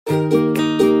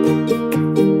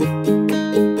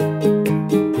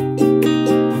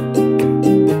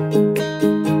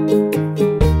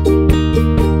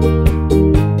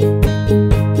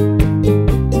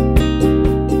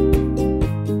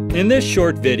In this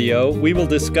short video, we will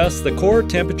discuss the core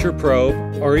temperature probe,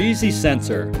 or easy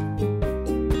sensor.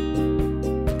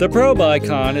 The probe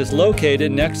icon is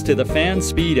located next to the fan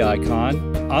speed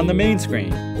icon on the main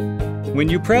screen. When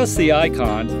you press the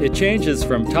icon, it changes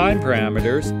from time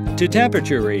parameters to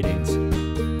temperature readings.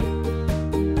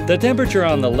 The temperature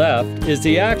on the left is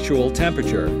the actual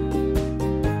temperature.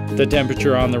 The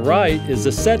temperature on the right is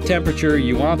the set temperature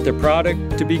you want the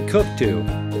product to be cooked to.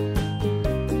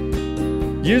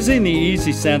 Using the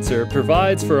easy sensor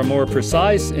provides for a more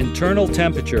precise internal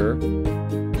temperature,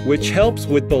 which helps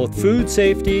with both food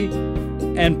safety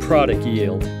and product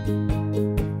yield.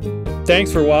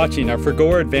 Thanks for watching our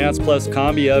FAGOR Advance Plus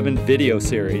Combi Oven video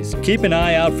series. Keep an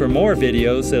eye out for more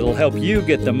videos that'll help you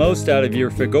get the most out of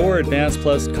your FAGOR Advance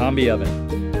Plus Combi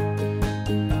Oven.